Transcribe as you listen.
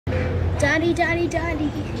Daddy, daddy,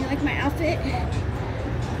 daddy. You like my outfit?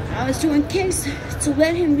 I was doing kicks to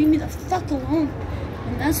let him leave me the fuck alone.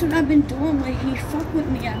 And that's what I've been doing when he fucked with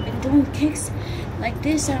me. I've been doing kicks like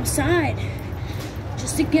this outside.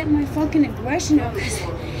 Just to get my fucking aggression out. Because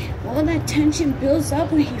all that tension builds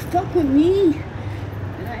up when he fucked with me.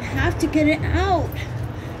 And I have to get it out.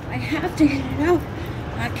 I have to get it out.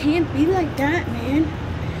 I can't be like that, man.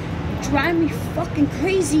 You drive me fucking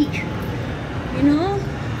crazy. You know?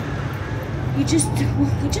 You just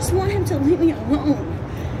want him to leave me alone.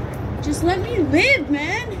 Just let me live,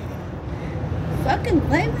 man. Fucking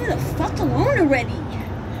let me the fuck alone already.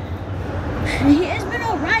 He has been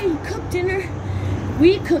alright. He cooked dinner.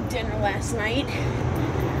 We cooked dinner last night.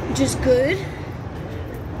 Which is good.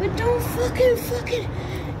 But don't fucking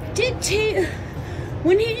dictate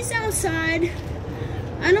when he's outside.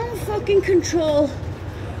 I don't fucking control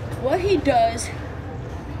what he does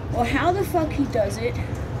or how the fuck he does it.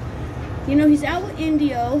 You know, he's out with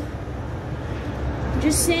Indio. I'm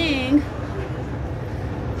just saying.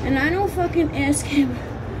 And I don't fucking ask him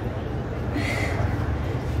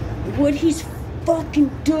what he's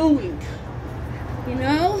fucking doing. You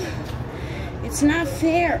know? It's not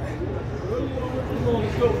fair.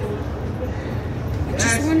 I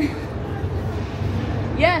just want...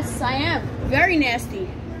 Yes, I am. Very nasty.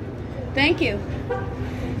 Thank you.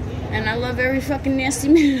 And I love every fucking nasty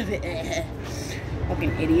minute of it.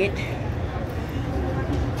 Fucking idiot.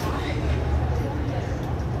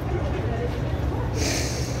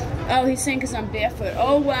 Oh, he's saying because I'm barefoot.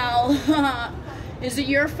 Oh, well. Is it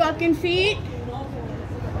your fucking feet?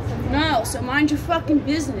 No, so mind your fucking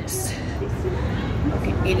business.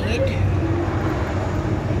 Fucking idiot.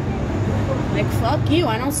 Like, fuck you.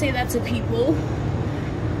 I don't say that to people.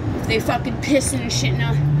 If they fucking pissing and shit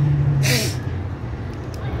now.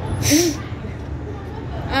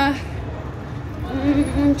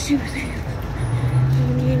 1, 2, 3, 4,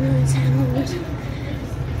 9, 10, 11,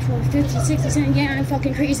 12, 15, 16, 17. Yeah, I'm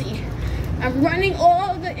fucking crazy. I'm running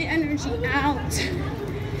all the energy out.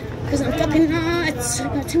 Because I'm fucking nuts. I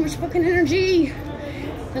got too much fucking energy.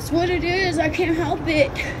 That's what it is. I can't help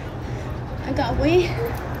it. I got way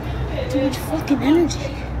too much fucking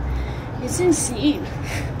energy. It's insane.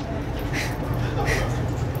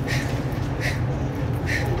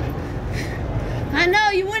 I know,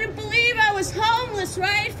 you wouldn't believe I was homeless,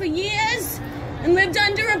 right? For years. And lived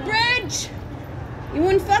under a bridge. You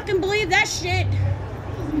wouldn't fucking believe that shit.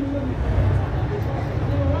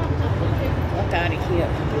 Fuck out of here.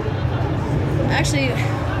 Actually,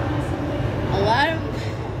 a lot of,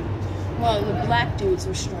 well, the black dudes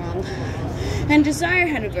were strong. And Desire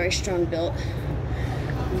had a very strong build.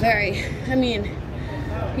 Very, I mean,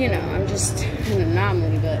 you know, I'm just an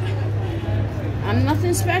anomaly, but I'm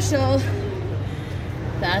nothing special.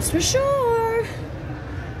 That's for sure.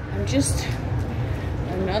 I'm just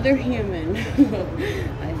another human,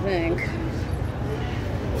 I think.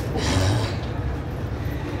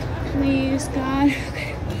 Please, God.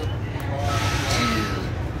 Okay.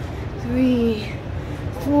 2, 3,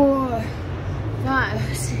 4,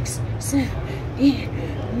 5, 6, 7, 8,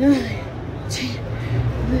 9, 10,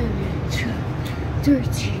 11, 12,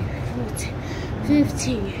 13, 14,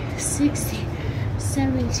 15, 16,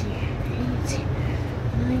 17, 18,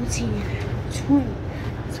 19, 20.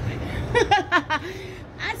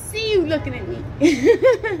 I see you looking at me.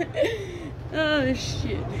 Oh,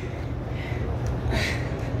 shit.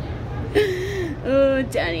 Oh,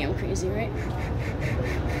 Daddy, I'm crazy, right?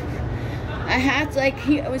 I had to, like,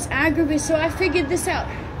 he was aggravated, so I figured this out.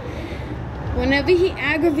 Whenever he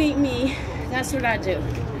aggravates me, that's what I do.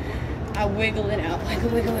 I wiggle it out, like a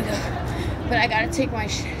wiggle, wiggle. But I gotta take my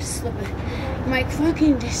slipper, my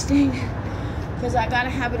fucking this thing, because I gotta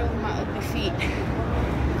have it over my ugly feet.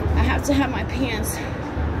 I have to have my pants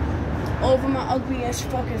over my ugly ass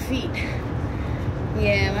fucking feet.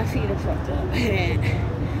 Yeah, my feet are fucked up.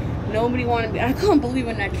 Nobody wanted me. I can't believe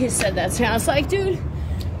when that kid said that to me. I was like, dude,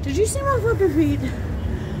 did you see my fucking feet?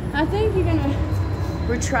 I think you're gonna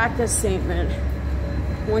retract that statement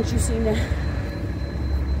once you see that.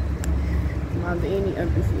 My veiny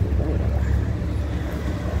ugly feet or whatever.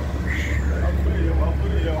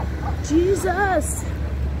 Jesus.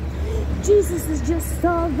 Jesus is just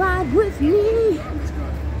alright with me.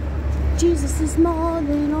 Jesus is more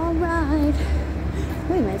than alright.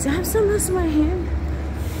 Wait a minute, do I have something else in my hand?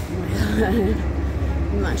 Oh my God.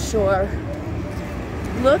 I'm not sure.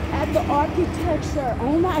 Look at the architecture.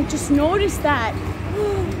 Oh my, I just noticed that.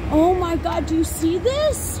 Oh my God, do you see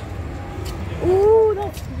this? Ooh,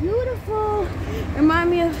 that's beautiful. Remind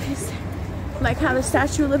me of his, like how the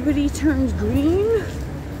Statue of Liberty turns green.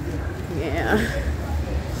 Yeah.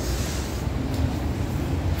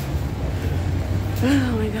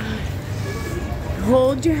 Oh my God.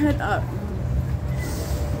 Hold your head up.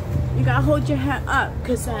 You gotta hold your head up,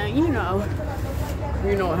 because you know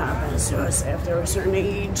what happens to us after a certain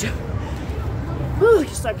age. Whew, you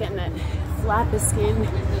start getting that flap of skin.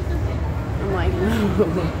 I'm like,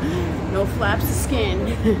 no flaps of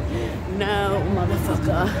skin. No,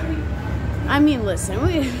 motherfucker. I mean, listen,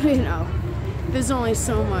 you know, there's only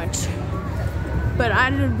so much. But I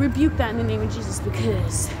rebuke that in the name of Jesus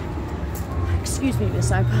because, excuse me,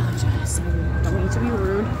 miss, I apologize. I don't mean to be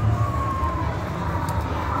rude.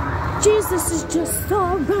 Jesus is just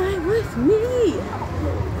alright with me.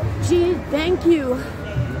 Gee, thank you.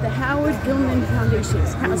 The Howard Gilman Foundation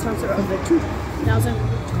is proud sponsor of the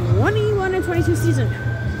 2021 and 22 season.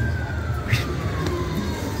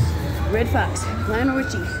 Red Fox, Lionel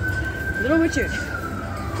Richie, Little Richard,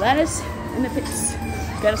 Gladys and the Pits,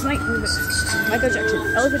 Gladys Knight and the Pits, Michael Jackson,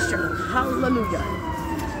 Ella Fitzgerald, hallelujah.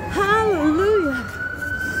 Hallelujah.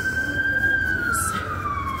 Yes.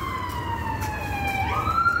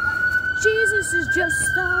 Jesus is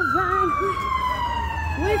just alright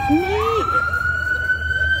with me.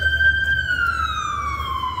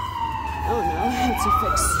 Oh no, it's a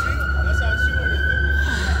fix.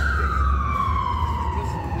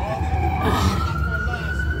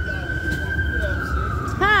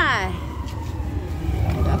 Hi. I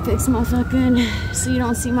gotta fix my fucking, so you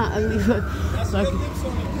don't see my ugly fucking.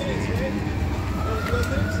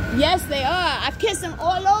 Yes, they are. I've kissed them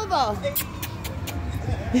all over.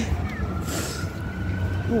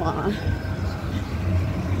 Wow.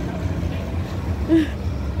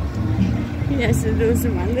 Yes, and those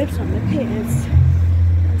are my lips on the pants.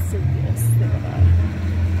 I said yes, they are.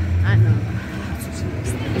 I know.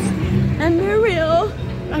 And they're real.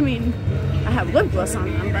 I mean, I have lip gloss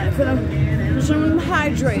on them, but for them, I'm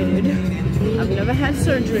hydrated. I've never had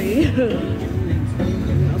surgery.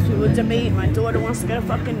 Most people debate. My daughter wants to get a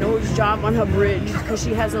fucking nose job on her bridge because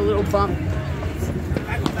she has a little bump.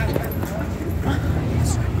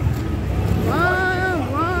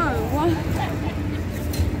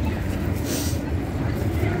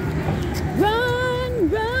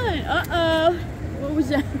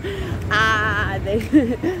 Ah,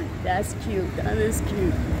 that's cute. That is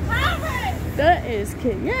cute. That is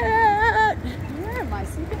cute. Yeah. Where am I?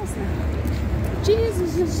 Seatbelts now.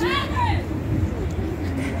 Jesus is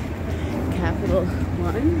capital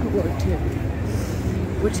 1 or 2?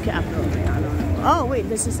 Which capital? I don't know. Oh wait,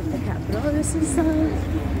 this isn't the capital. This is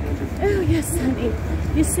oh yes, honey.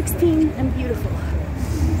 You're 16 and beautiful.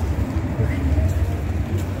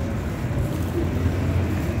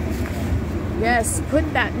 Yes,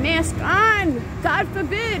 put that mask on. God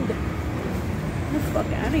forbid. Get the fuck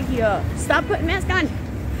out of here. Stop putting masks on.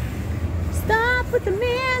 Stop with the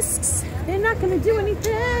masks. They're not going to do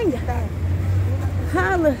anything.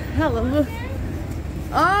 Hallelujah.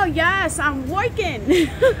 Oh, yes, I'm working.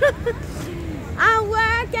 I'm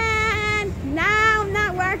working. No, I'm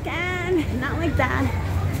not working. Not like that.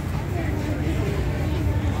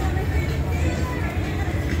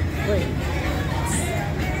 Wait.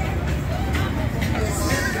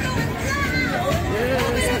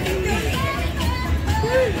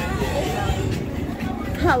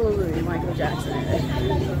 Hallelujah, Michael Jackson.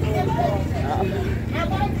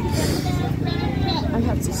 I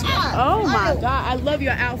have to stop. Oh my God, I love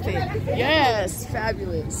your outfit. Yes,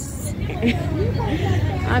 fabulous.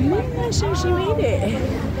 I'm not sure she made it.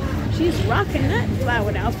 She's rocking that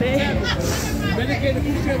flowered outfit.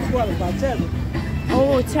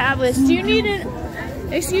 Oh, tablets. Do you need it?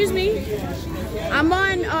 Excuse me? I'm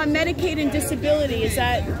on Medicaid and disability. Is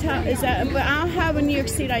that? But I don't have a New York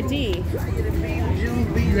State ID.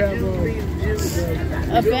 You have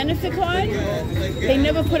a benefit card? They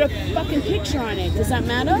never put a fucking picture on it. Does that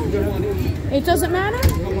matter? It doesn't matter?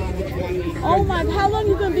 Oh my, how long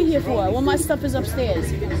you gonna be here for? Well, my stuff is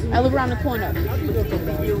upstairs. I live around the corner.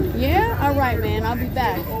 Yeah? All right, man. I'll be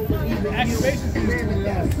back.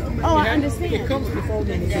 Oh, I understand.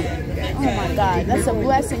 Oh my God, that's a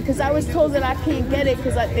blessing. Because I was told that I can't get it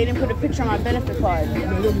because they didn't put a picture on my benefit card.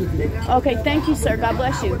 Okay, thank you, sir. God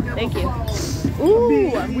bless you. Thank you. Ooh,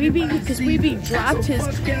 because we dropped his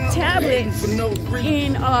tablet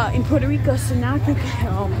in Puerto Rico, so now I can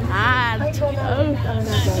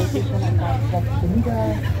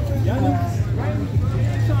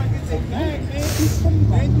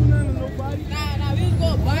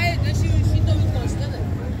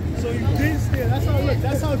So you did steal. That's how look.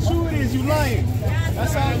 That's how true it is. You lying.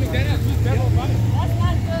 That's how. That's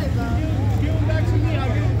not good, bro. Give him back to me.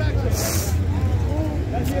 I'll give him back to you.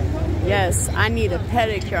 That's Yes, I need a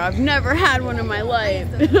pedicure. I've never had one in my life.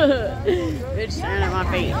 Bitch staring at my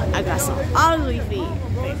feet. I got some ugly feet.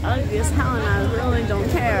 They ugly as hell and I really don't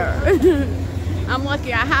care. I'm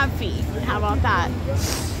lucky I have feet. How about that?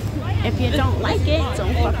 If you don't like it,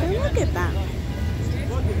 don't fucking look at them.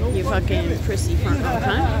 You fucking prissy front row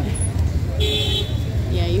cunt.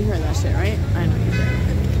 Yeah, you heard that shit, right? I know you did.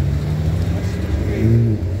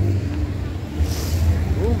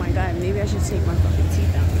 Oh my god, maybe I should take my fucking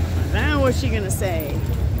teeth out. Then what's she gonna say?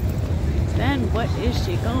 Then what is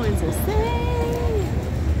she going to say?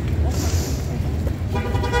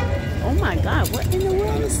 Oh my god, what in the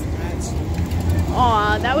world is that?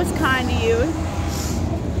 Aw, that was kind of you.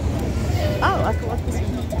 Oh, I can walk this way.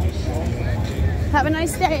 Have a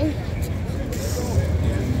nice day.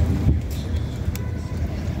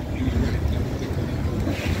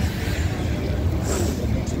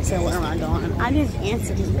 So where am I going? I didn't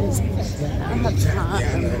answer because I don't have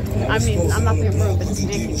time. I mean, I'm not being rude, but this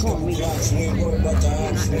man keeps calling me. Oh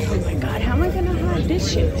my god, how am I gonna hide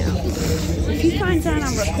this shit now? If he finds out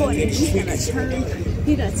I'm recording, he's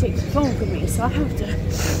gonna take the phone from me. So I have to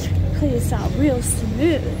play this out real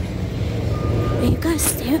smooth. And you gotta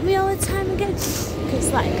stare at me all the time again?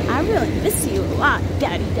 Because like, I really miss you a lot,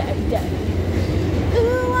 daddy, daddy, daddy.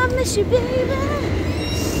 Ooh, I miss you, baby.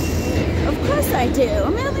 Of course I do.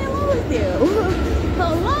 I'm really in love with you.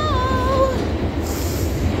 Hello?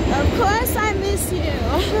 Of course I miss you. I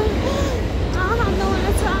don't have no one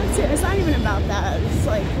to talk to. It's not even about that. It's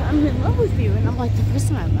like, I'm in love with you. And I'm like, the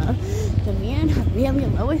person I love, the man I'm really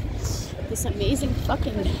in love with, this amazing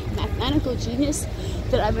fucking mathematical genius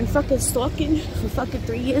that I've been fucking stalking for fucking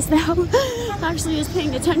 3 years now, actually is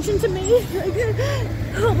paying attention to me. Like,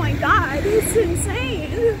 oh my god, it's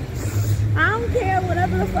insane. I don't care,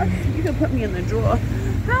 whatever the fuck. You can put me in the drawer.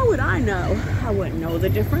 How would I know? I wouldn't know the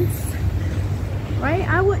difference. Right?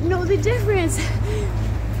 I wouldn't know the difference.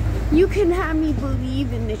 You can have me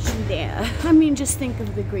believing that you're there. I mean, just think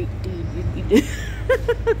of the great deed you'd be doing.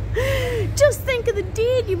 Just think of the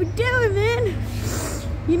deed you were doing, man.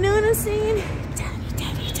 You know what I'm saying? Daddy,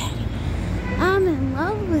 daddy, daddy. I'm in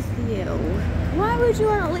love with you. Why would you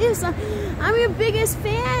want to leave? I'm your biggest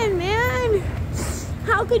fan, man.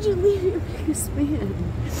 How could you leave your biggest man?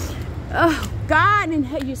 Oh God! And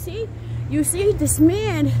hey, you see this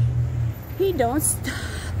man. He don't stop.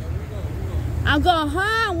 I'm going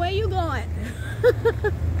home. Where you going?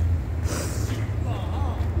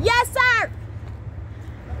 Yes, sir.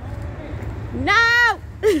 No.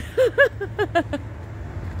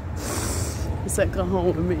 He said, "Come home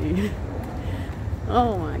with me."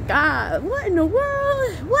 Oh my God! What in the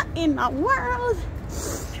world? What in the world?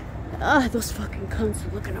 Those fucking cunts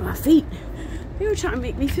were looking at my feet. They were trying to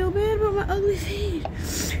make me feel bad about my ugly feet.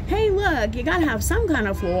 Hey, look, you gotta have some kind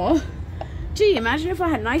of flaw. Gee, imagine if I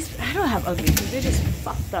had nice. I don't have ugly feet. They're just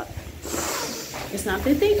fucked up. It's not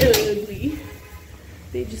that they ugly.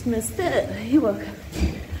 They just messed up. You're welcome.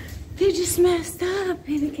 They just messed up,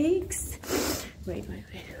 baby cakes. Wait.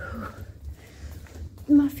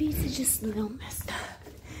 My feet are just a little messed up.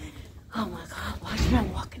 Oh my God, why did I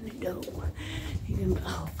walk in the door?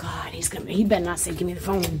 Oh God, he better not say, give me the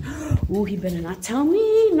phone. Ooh, he better not tell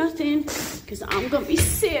me nothing, because I'm gonna be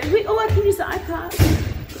sick. Wait, oh, I can use the iPod.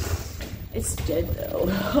 It's dead though.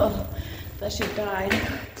 Oh, that shit died.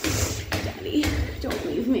 Daddy, don't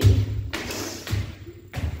leave me.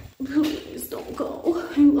 Please don't go.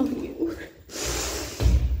 I love you.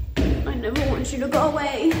 I never want you to go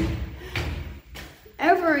away.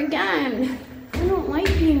 Ever again. I don't like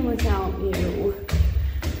being without you.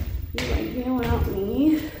 You like being without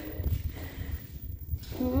me?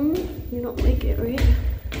 You don't like it, right? I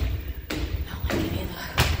don't like it either.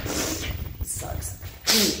 It sucks.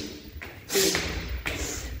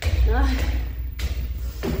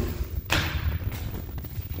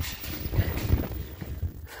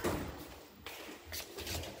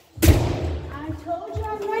 I told you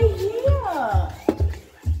I'm right here.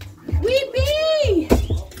 We be.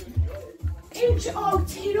 Oh,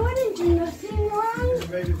 Tito, I didn't do nothing wrong.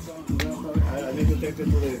 I need to take it to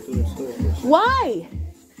the store. Why?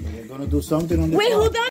 They're gonna do something on the Wait, hold on.